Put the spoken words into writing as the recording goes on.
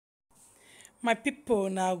My people,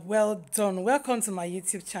 now well done. Welcome to my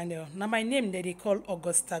YouTube channel. Now my name they call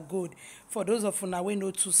Augusta Gold. For those of you now we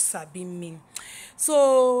know to sabi me.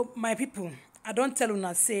 So my people, I don't tell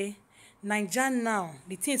una say Naija now,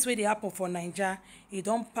 the things where they happen for Naija, it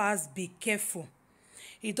don't pass, be careful.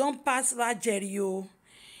 It don't pass Rajerio.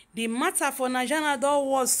 The matter for Naija now don't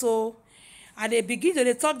was so. And they begin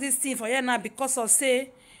to talk this thing for here now because of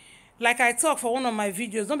say, like I talk for one of my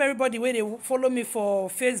videos, not everybody where they follow me for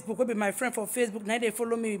Facebook, will be my friend for Facebook, now they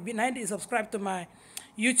follow me, now they subscribe to my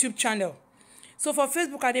YouTube channel. So for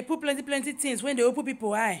Facebook, I they put plenty things when they open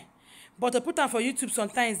people eye. But to put them for YouTube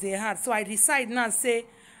sometimes they hard. So I decide now say,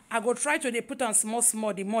 I go try to they put on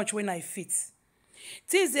small, the much when I fit.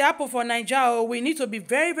 Things they happen for Nigeria, we need to be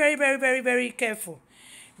very careful.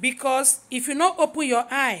 Because if you not open your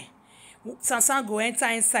eye, Sansan go enter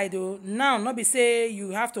inside though. Now not be say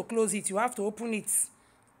you have to close it, you have to open it.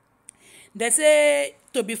 They say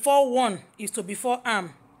to be forewarned is to be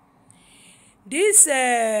forearmed. This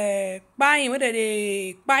buying whether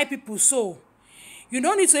they buy people so you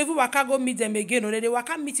don't need to even waka go meet them again or they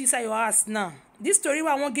waka meet inside your house now. This story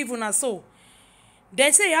I won't give una so.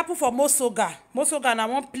 They say it happen for Mosoga. Mosoga na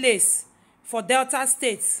one place for Delta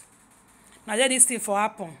State. Now let this thing for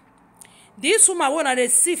happen. This woman when they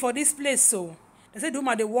see for this place so they say the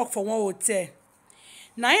woman they work for one hotel.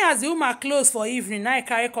 Now as the woman close for evening, now I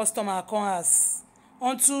carry customer come house.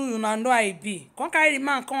 Until you know I be. Come carry the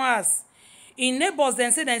man come house. In neighbors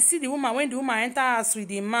then say they see the woman when the woman enter house with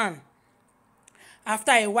the man.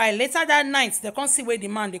 After a while, later that night, they can't see where the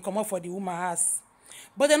man they come up for the woman house.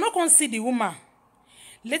 But they not can't see the woman.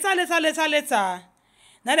 Later.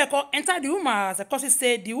 Now they come enter the woman house because they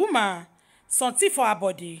say the woman something for her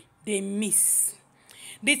body. They miss.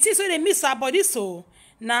 The things when they miss her body so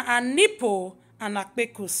na a Ni.Pp.Le and a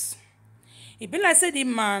Kpekus. It be like say the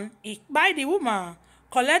man, he buy the woman,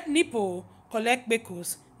 collect Ni.Pp.Le, collect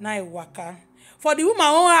Kpekus, na a waka. For the woman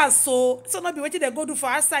own house, so not be waiting they go do for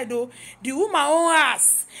outside though. The woman own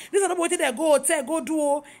house. This is not waiting they go hotel, go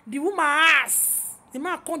do the woman house. The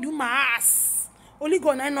man come the woman house. Only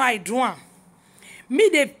God I know I do am. Me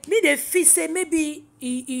they feel say maybe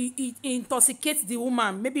he intoxicates the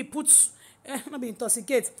woman, maybe puts not be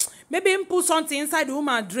intoxicate, maybe he put something inside the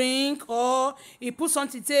woman drink, or he put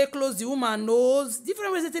something to close the woman nose.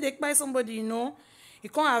 Different ways they buy somebody, you know. He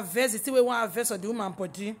can't harvest, it's the way one harvest of the woman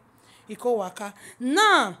body. He call waka.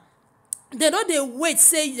 Now they know they wait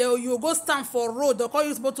say you go stand for road, they call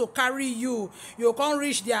you supposed to carry you can't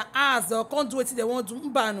reach their house, they can't do what they want to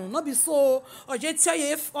mbano. Not be so or just tell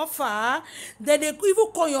you offer then they even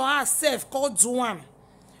call your house self call do one.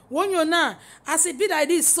 When you now as it be like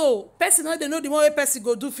this so person they know the more person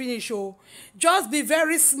go do finish oh. Just be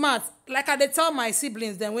very smart. Like I tell my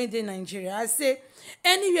siblings then when they in Nigeria, I say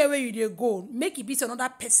anywhere where you dey go, make it be so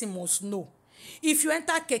another person must know. If you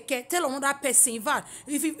enter keke, tell another person. In fact,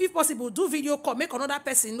 if possible, do video call, make another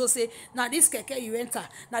person know, say, now this keke you enter,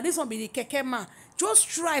 now this one be the keke man. Just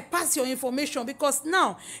try, pass your information, because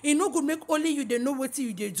now, it no good make only you, they know what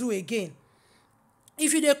you they do again.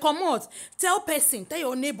 If you they come out, tell person, tell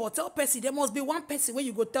your neighbor, tell person, there must be one person where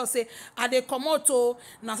you go tell, say, are they come out, oh,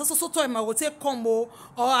 now so time I will take combo,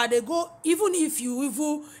 or are they go, even if you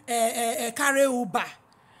even carry Uber.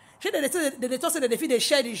 They talk say that they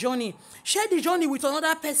share the journey. Share the journey with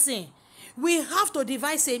another person. We have to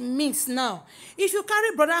devise a means now. If you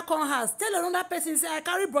carry brother come house, tell another person, say, I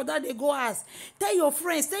carry brother, they go house. Tell your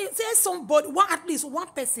friends, tell somebody, at least one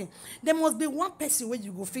person. There must be one person where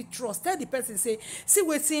you go fit trust. Tell the person, say, see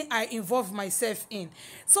what thing I involve myself in.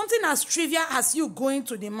 Something as trivial as you going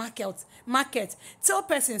to the market. Tell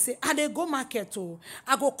person, say, I they go market, oh,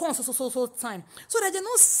 I go come so time. So that they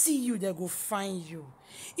don't see you, they go find you.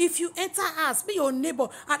 If you enter house, be your neighbor,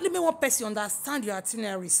 at least make one person understand your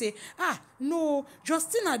itinerary. Say, no,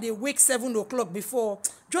 Justina they wake 7 o'clock before.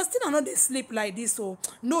 Justina not they sleep like this. So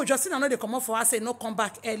no, Justina not they come up for us, say no come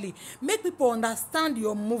back early. Make people understand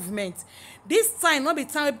your movement. This time, not be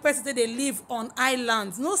time person say they live on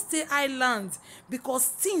islands. No stay islands, because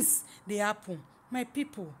things they happen. My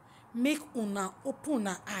people, make una open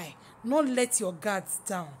una eye. Not let your guards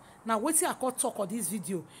down. Now wetin I call talk of this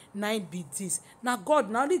video na be this. Now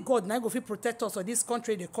God, now only God now go fit protect us for this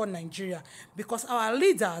country they call Nigeria, because our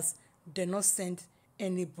leaders they not send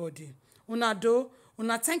anybody. Una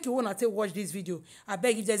thank you una take watch this video. I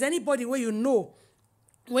beg if there's anybody where you know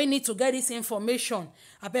we need to get this information,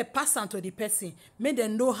 I beg pass on to the person. Make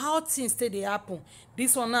them know how things they happen.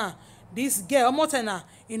 This one now, this girl, Motena,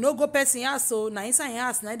 you know go person house so now inside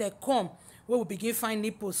house now they come where we begin find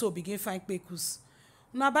Ni.Pp.Le, so begin find Kpekus.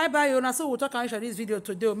 Now bye bye. So we'll talk about this video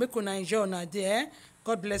today. Make una enjoy una day.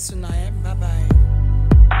 God bless you now. Bye bye.